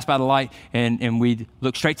 or we'd pass by the light, and we'd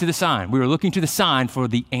look straight to the sign. We were looking to the sign for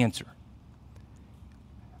the answer.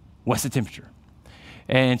 What's the temperature?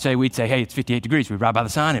 And so we'd say, hey, it's 58 degrees. We'd ride by the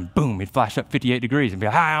sign, and boom, it'd flash up 58 degrees, and be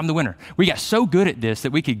like, hi, I'm the winner. We got so good at this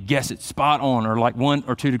that we could guess it spot on, or like 1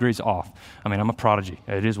 or 2 degrees off. I mean, I'm a prodigy.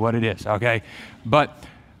 It is what it is, okay? But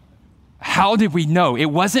how did we know? It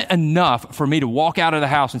wasn't enough for me to walk out of the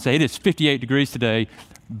house and say, it is 58 degrees today,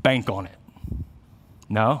 bank on it.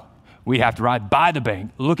 No, we'd have to ride by the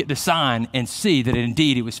bank, look at the sign, and see that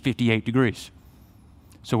indeed it was 58 degrees.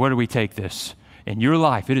 So where do we take this? In your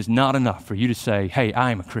life, it is not enough for you to say, hey, I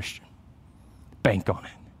am a Christian. Bank on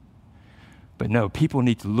it. But no, people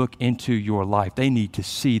need to look into your life. They need to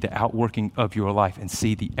see the outworking of your life and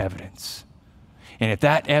see the evidence. And if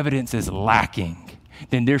that evidence is lacking,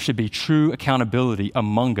 then there should be true accountability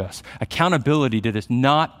among us. Accountability that is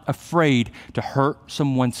not afraid to hurt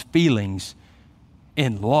someone's feelings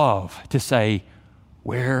in love, to say,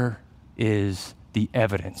 where is the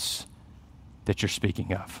evidence that you're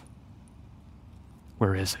speaking of?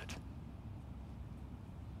 Where is it?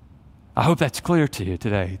 I hope that's clear to you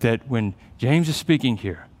today, that when James is speaking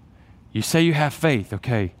here, you say you have faith.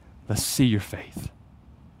 Okay, let's see your faith.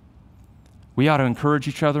 We ought to encourage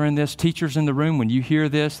each other in this. Teachers in the room, when you hear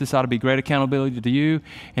this ought to be great accountability to you,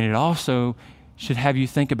 and it also should have you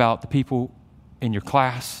think about the people in your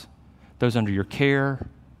class, those under your care.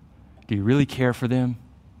 Do you really care for them?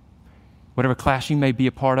 Whatever class you may be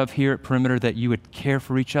a part of here at Perimeter, that you would care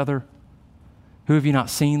for each other. Who have you not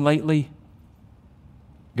seen lately?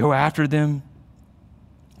 Go after them.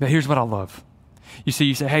 But here's what I love. You see,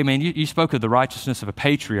 you say, hey, man, you spoke of the righteousness of a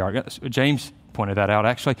patriarch. James pointed that out,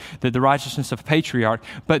 actually, that the righteousness of a patriarch,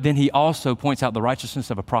 but then he also points out the righteousness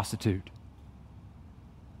of a prostitute.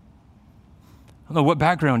 I don't know what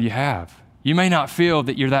background you have. You may not feel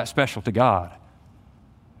that you're that special to God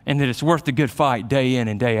and that it's worth the good fight day in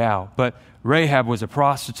and day out, but Rahab was a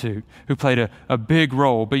prostitute who played a big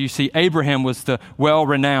role. But you see, Abraham was the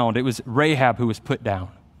well-renowned. It was Rahab who was put down.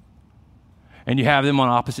 And you have them on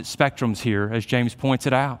opposite spectrums here, as James points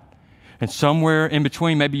it out. And somewhere in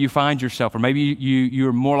between, maybe you find yourself, or maybe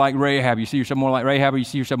you're more like Rahab. You see yourself more like Rahab, or you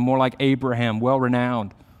see yourself more like Abraham,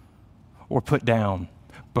 well-renowned, or put down.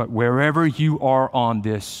 But wherever you are on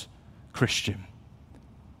this, Christian,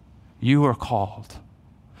 you are called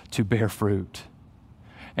to bear fruit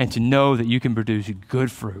and to know that you can produce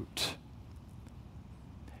good fruit.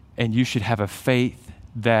 And you should have a faith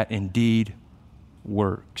that indeed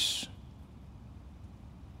works.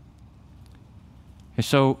 And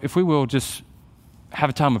so if we will just have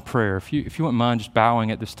a time of prayer, if you wouldn't mind just bowing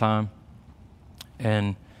at this time,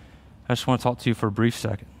 and I just want to talk to you for a brief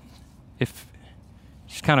second. If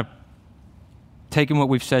just kind of taking what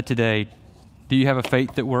we've said today, do you have a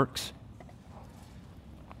faith that works?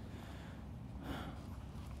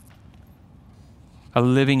 A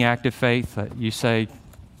living, active faith that you say,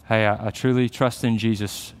 hey, I truly trust in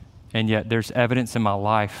Jesus, and yet there's evidence in my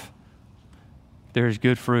life. There's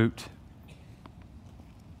good fruit.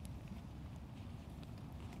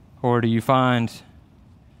 Or do you find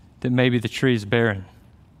that maybe the tree is barren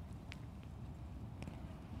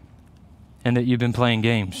and that you've been playing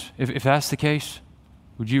games? If that's the case,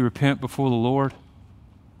 would you repent before the Lord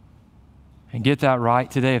and get that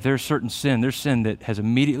right today? If there's certain sin, there's sin that has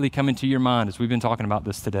immediately come into your mind as we've been talking about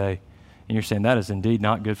this today, and you're saying that is indeed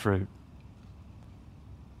not good fruit.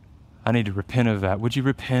 I need to repent of that. Would you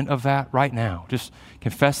repent of that right now? Just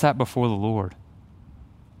confess that before the Lord.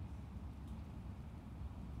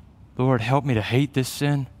 Lord, help me to hate this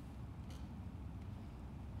sin.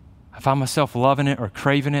 I find myself loving it or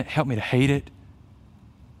craving it. Help me to hate it.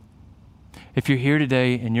 If you're here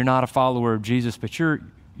today and you're not a follower of Jesus, but you're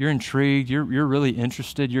intrigued, you're really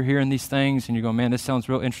interested, you're hearing these things and you're going, man, this sounds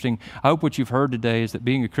real interesting. I hope what you've heard today is that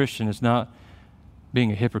being a Christian is not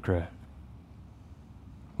being a hypocrite.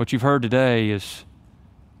 What you've heard today is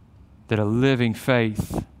that a living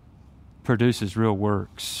faith produces real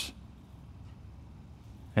works.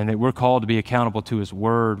 and that we're called to be accountable to his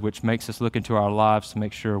word, which makes us look into our lives to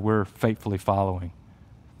make sure we're faithfully following.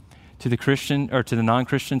 To the Christian or to the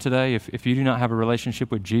non-Christian today, if you do not have a relationship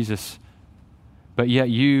with Jesus, but yet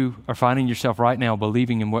you are finding yourself right now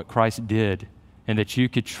believing in what Christ did and that you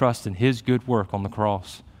could trust in his good work on the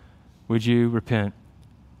cross, would you repent?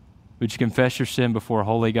 Would you confess your sin before a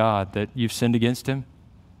holy God that you've sinned against him?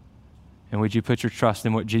 And would you put your trust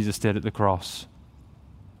in what Jesus did at the cross?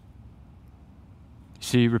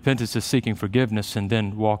 See, repentance is seeking forgiveness and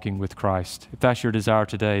then walking with Christ. If that's your desire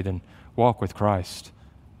today, then walk with Christ.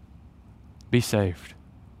 Be saved.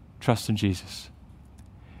 Trust in Jesus.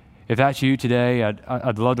 If that's you today,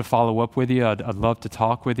 I'd love to follow up with you. I'd love to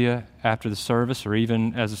talk with you after the service or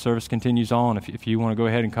even as the service continues on. If you want to go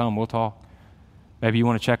ahead and come, we'll talk. Maybe you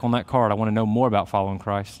want to check on that card. I want to know more about following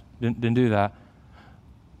Christ. Then do that.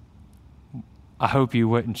 I hope you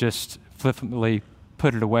wouldn't just flippantly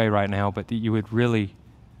put it away right now, but that you would really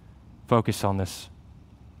focus on this.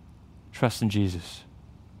 Trust in Jesus.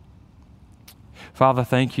 Father,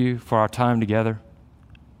 thank you for our time together.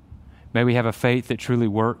 May we have a faith that truly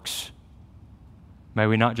works. May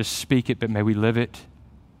we not just speak it, but may we live it.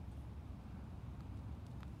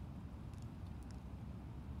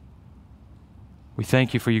 We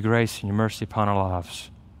thank you for your grace and your mercy upon our lives.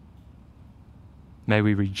 May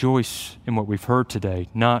we rejoice in what we've heard today,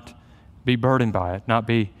 not be burdened by it, not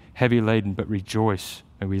be heavy laden, but rejoice.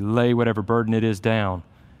 May we lay whatever burden it is down,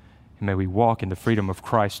 and may we walk in the freedom of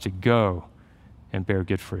Christ to go and bear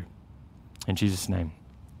good fruit. In Jesus' name,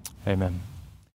 amen.